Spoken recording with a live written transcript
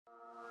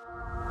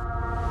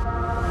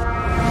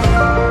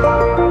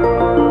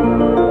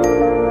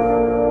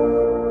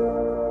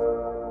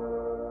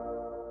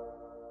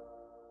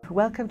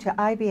Welcome to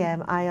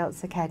IBM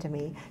IELTS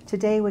Academy.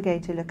 Today we're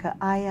going to look at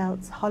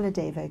IELTS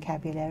holiday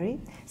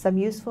vocabulary, some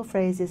useful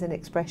phrases and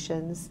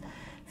expressions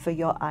for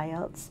your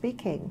IELTS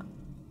speaking.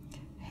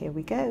 Here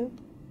we go.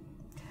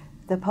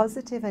 The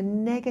positive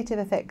and negative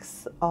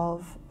effects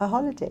of a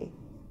holiday.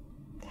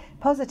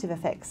 Positive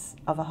effects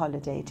of a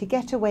holiday: to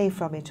get away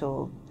from it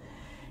all.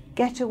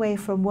 Get away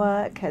from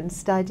work and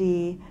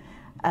study.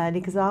 An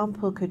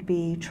example could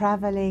be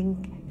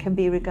travelling can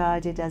be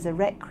regarded as a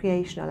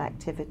recreational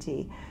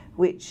activity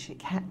which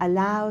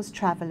allows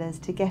travellers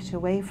to get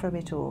away from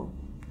it all.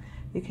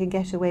 You can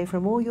get away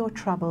from all your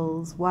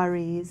troubles,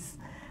 worries,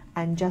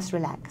 and just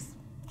relax.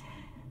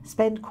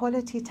 Spend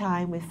quality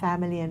time with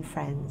family and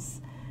friends.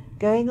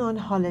 Going on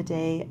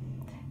holiday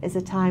is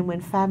a time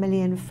when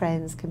family and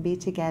friends can be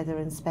together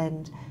and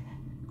spend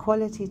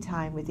quality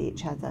time with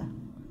each other,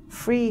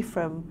 free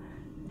from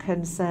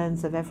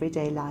concerns of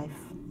everyday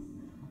life.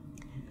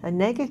 The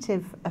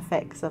negative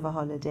effects of a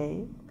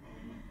holiday,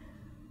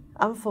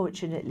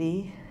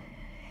 unfortunately,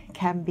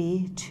 can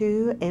be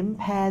to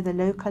impair the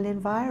local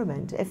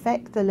environment,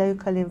 affect the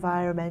local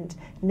environment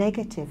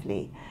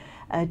negatively,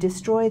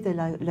 destroy the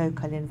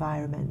local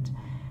environment.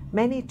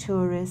 Many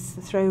tourists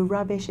throw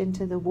rubbish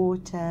into the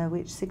water,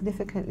 which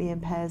significantly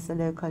impairs the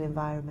local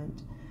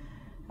environment.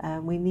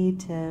 We need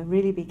to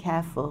really be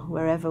careful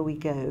wherever we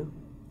go.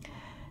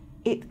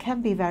 It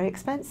can be very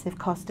expensive,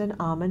 cost an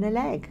arm and a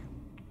leg,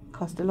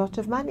 cost a lot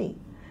of money.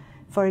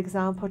 For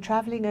example,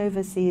 traveling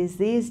overseas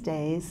these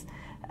days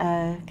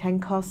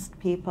can cost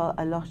people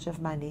a lot of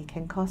money,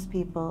 can cost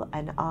people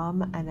an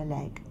arm and a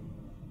leg.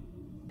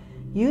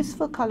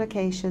 Useful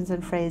collocations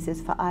and phrases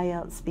for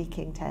IELTS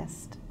speaking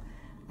test.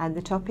 And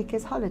the topic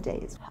is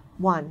holidays.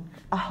 1.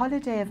 A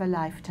holiday of a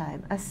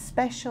lifetime, a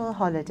special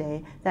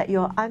holiday that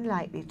you're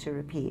unlikely to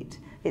repeat.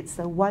 It's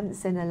a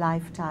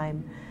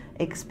once-in-a-lifetime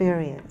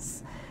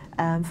experience.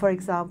 For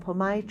example,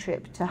 my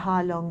trip to Ha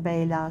Long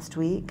Bay last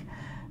week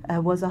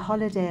was a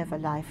holiday of a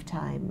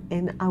lifetime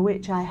in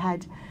which I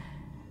had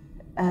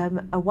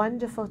a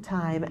wonderful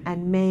time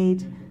and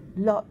made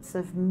lots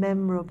of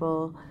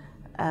memorable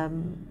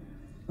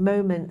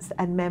moments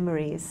and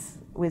memories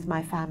with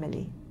my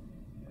family,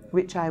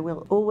 which I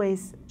will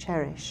always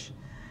cherish.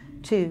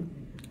 2.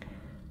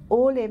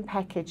 All-in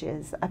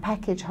packages, a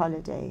package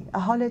holiday, a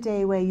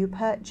holiday where you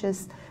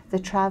purchase the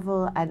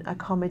travel and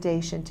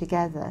accommodation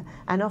together,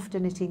 and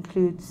often it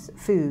includes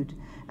food.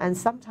 And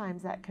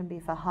sometimes that can be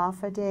for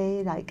half a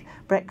day, like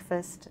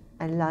breakfast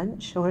and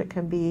lunch, or it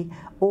can be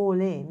all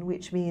in,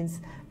 which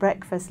means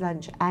breakfast,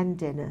 lunch and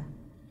dinner.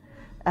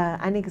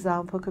 An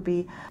example could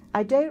be,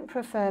 I don't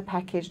prefer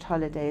packaged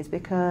holidays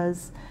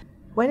because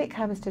when it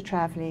comes to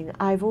traveling,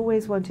 I've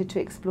always wanted to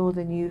explore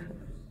the new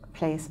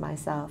place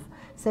myself.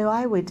 So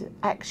I would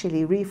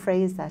actually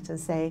rephrase that and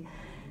say,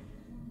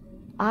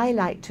 I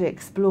like to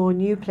explore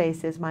new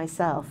places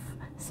myself,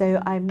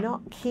 so I'm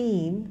not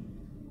keen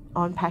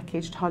on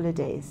packaged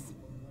holidays.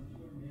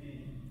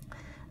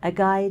 A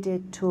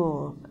guided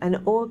tour,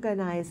 an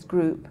organized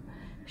group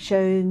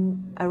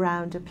shown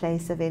around a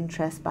place of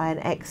interest by an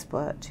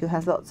expert who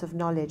has lots of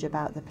knowledge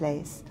about the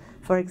place.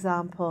 For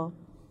example,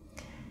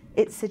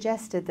 it's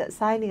suggested that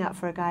signing up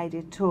for a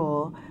guided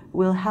tour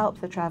will help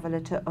the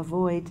traveller to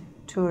avoid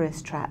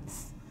tourist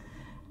traps,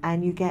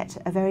 and you get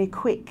a very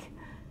quick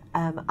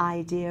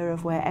idea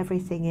of where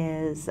everything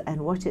is and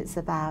what it's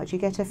about. You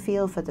get a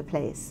feel for the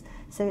place.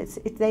 So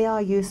they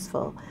are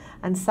useful,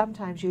 and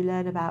sometimes you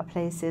learn about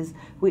places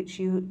which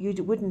you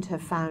wouldn't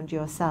have found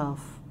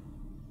yourself.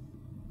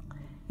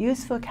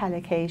 Useful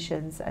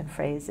collocations and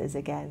phrases,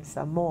 again,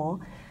 some more.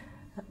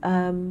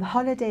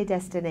 Holiday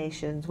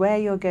destinations, where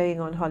you're going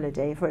on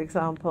holiday. For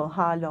example,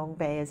 Ha Long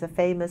Bay is a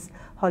famous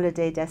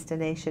holiday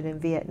destination in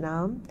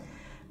Vietnam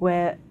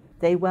where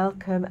they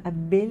welcome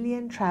 1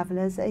 million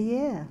travellers a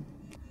year.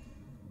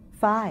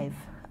 5.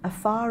 A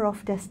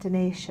far-off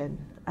destination,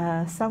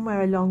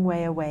 somewhere a long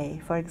way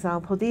away. For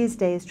example, these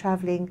days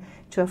travelling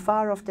to a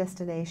far-off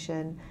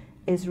destination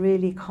is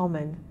really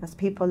common, as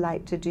people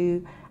like to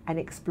do and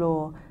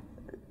explore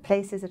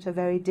places that are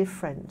very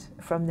different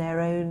from their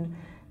own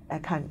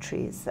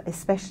countries,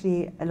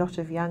 especially a lot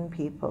of young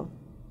people.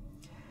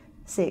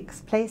 6.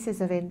 Places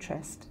of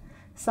interest.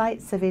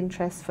 Sites of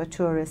interest for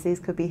tourists. These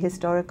could be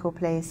historical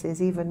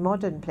places, even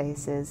modern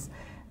places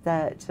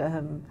that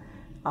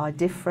are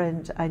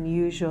different,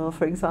 unusual.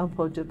 For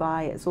example,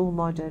 Dubai, it's all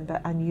modern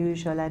but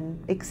unusual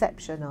and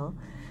exceptional.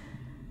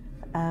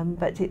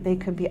 But they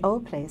can be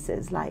old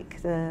places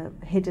like the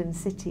hidden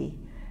city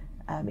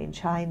in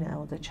China,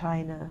 or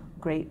the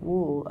Great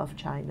Wall of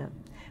China.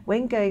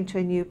 When going to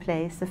a new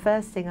place, the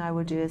first thing I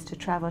will do is to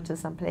travel to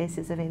some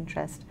places of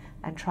interest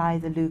and try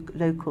the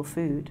local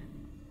food.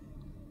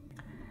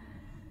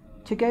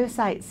 To go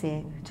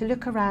sightseeing, to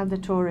look around the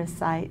tourist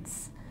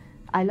sites.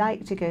 I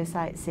like to go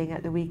sightseeing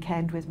at the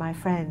weekend with my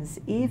friends,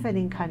 even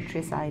in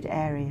countryside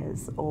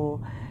areas or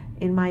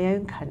in my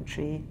own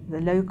country, the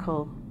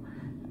local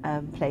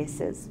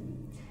places.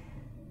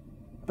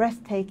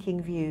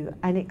 Breathtaking view,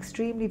 an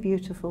extremely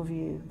beautiful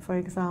view. For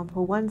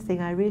example, one thing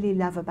I really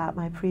love about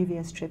my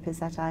previous trip is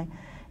that I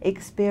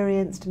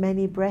experienced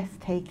many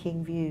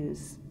breathtaking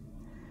views.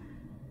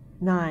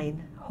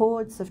 9.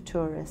 Hordes of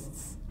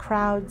tourists,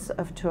 crowds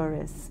of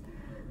tourists.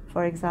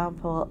 For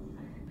example,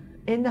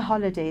 in the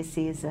holiday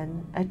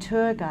season, a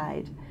tour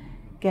guide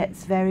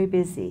gets very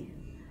busy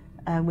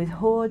with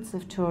hordes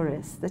of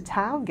tourists. The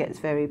town gets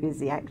very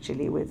busy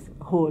actually with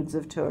hordes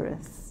of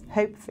tourists,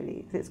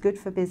 hopefully, it's good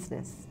for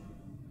business.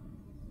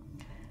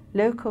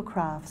 Local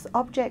crafts,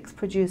 objects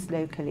produced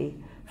locally.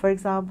 For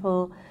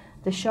example,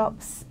 the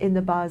shops in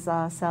the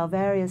bazaar sell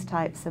various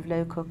types of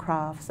local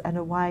crafts and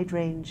a wide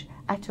range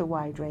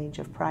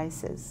of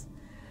prices.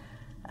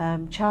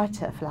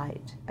 Charter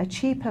flight, a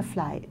cheaper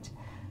flight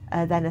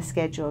than a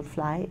scheduled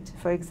flight.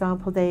 For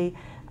example,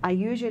 I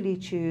usually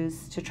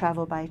choose to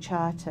travel by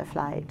charter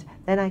flight.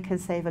 Then I can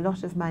save a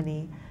lot of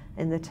money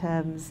in the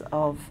terms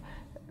of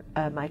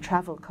my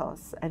travel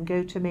costs and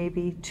go to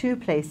maybe 2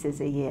 places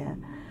a year.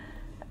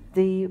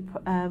 The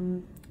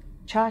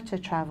charter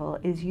travel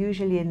is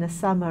usually in the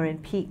summer in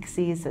peak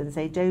seasons.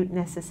 They don't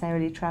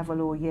necessarily travel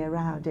all year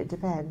round, it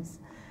depends.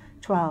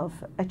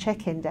 12, a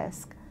check-in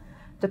desk.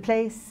 The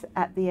place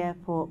at the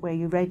airport where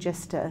you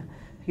register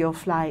your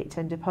flight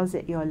and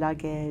deposit your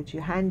luggage,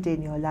 you hand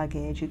in your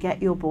luggage, you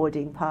get your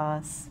boarding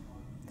pass.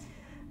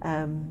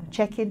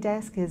 Check-in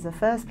desk is the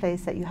first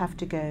place that you have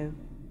to go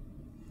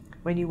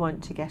when you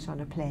want to get on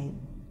a plane.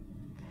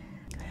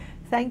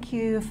 Thank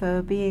you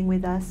for being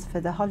with us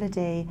for the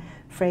holiday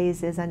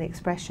phrases and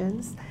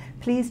expressions.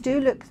 Please do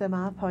look them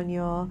up on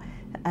your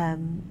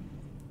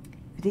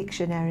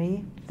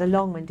dictionary. The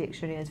Longman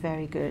Dictionary is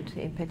very good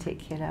in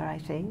particular, I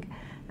think,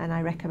 and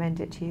I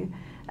recommend it to you.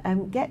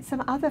 Get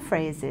some other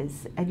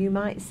phrases and you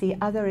might see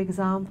other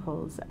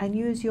examples and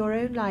use your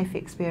own life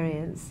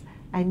experience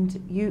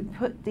and you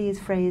put these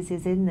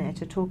phrases in there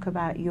to talk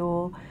about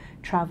your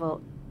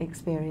travel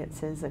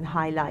experiences and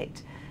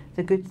highlight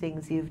the good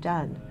things you've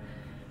done.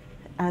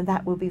 And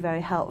that will be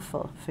very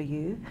helpful for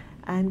you,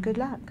 and good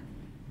luck.